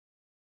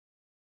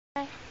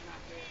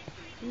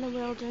In the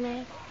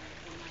wilderness.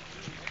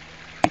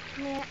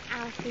 Near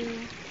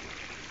Alfie.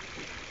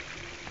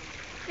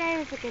 Today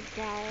was a good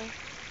day.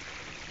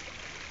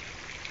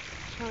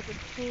 Chilled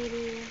with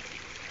Katie.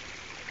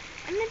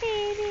 And the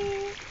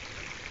baby.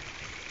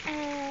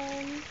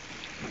 And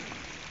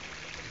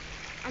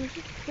I'm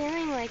just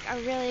feeling like a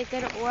really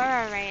good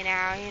aura right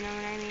now, you know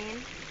what I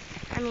mean?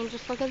 I mean,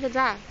 just look at the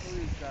ducks.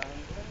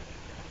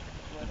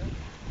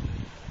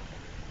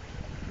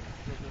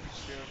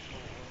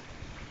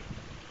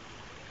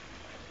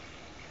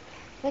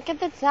 Look at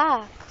the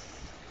ducks.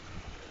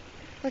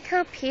 Look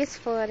how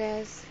peaceful it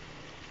is.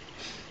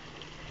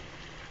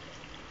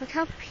 Look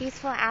how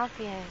peaceful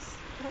Alfie is.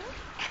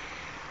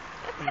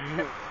 Don't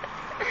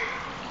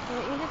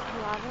you just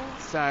love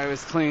it? Sorry, I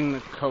was cleaning the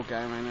coke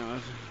out of my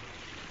nose.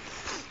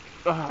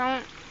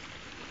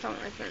 Don't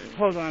listen.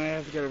 Hold on, I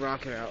have to get a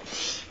rocket out.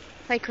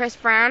 Like Chris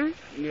Brown?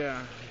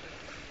 Yeah.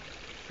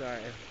 Sorry,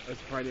 I was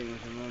partying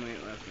with a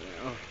roommate last night.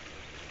 Oh,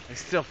 I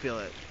still feel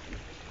it.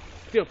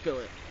 Still feel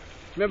it.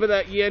 Remember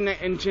that year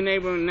in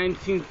Geneva in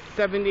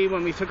 1970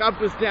 when we took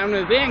Uppers down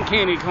to there and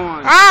candy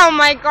corn? Oh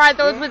my God,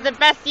 those were the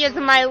best years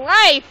of my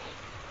life.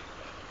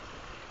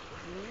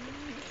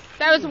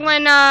 That was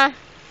when,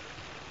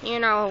 you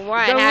know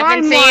what? The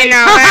Happens to limelight. you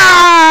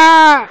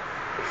know.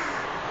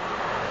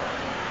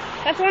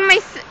 That's when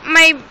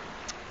my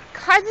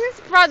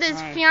cousin's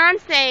brother's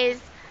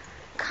fiance's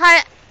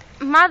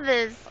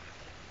mother's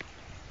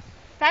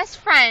best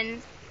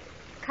friend's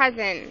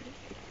cousin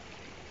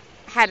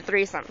had a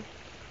threesome.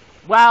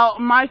 Well,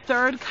 my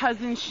third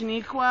cousin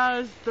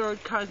Shaniqua's,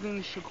 third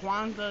cousin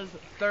Shaquanza's,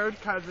 third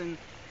cousin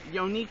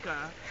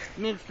Yonika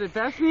makes the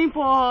best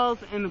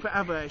meatballs in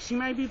forever. She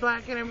might be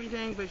black and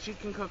everything, but she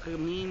can cook a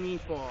mean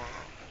meatball.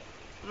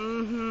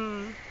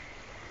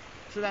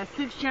 So that's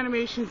 6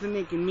 generations of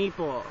making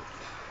meatballs.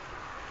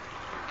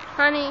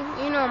 Honey,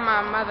 you know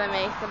my mother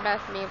makes the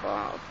best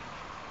meatballs.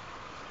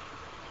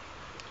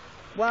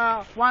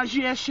 Well, why don't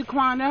you ask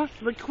Shaquana,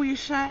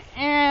 LaQuisha,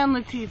 and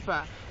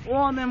Latifah?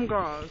 All them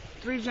girls,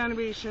 3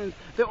 generations,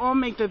 they all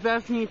make the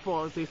best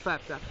meatballs. They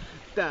slap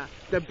the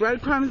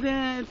breadcrumbs in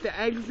it, the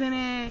eggs in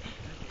it,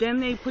 then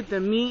they put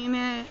the meat in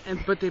it,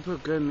 but they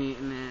put good meat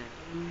in it.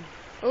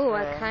 Ooh,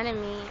 what kind of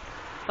meat?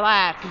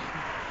 Black.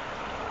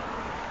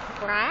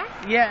 Black?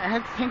 Yeah, it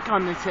has pink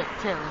on the tip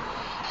too.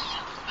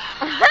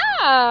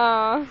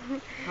 Oh!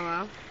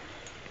 Hello?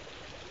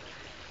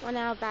 Well,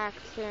 now back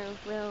to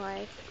real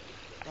life.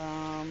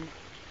 No,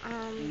 I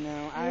you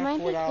have might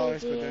be $4, but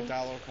crazy. they're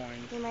dollar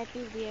coins. You might be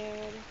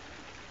weird.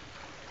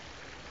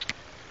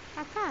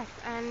 That's us.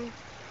 And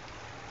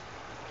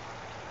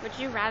would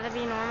you rather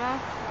be normal?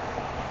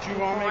 Do you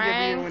want me to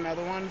give you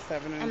another one?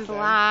 7 and 7?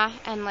 Blah,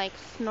 and like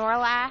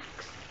Snorlax,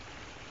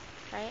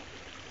 right?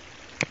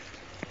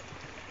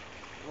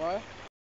 What?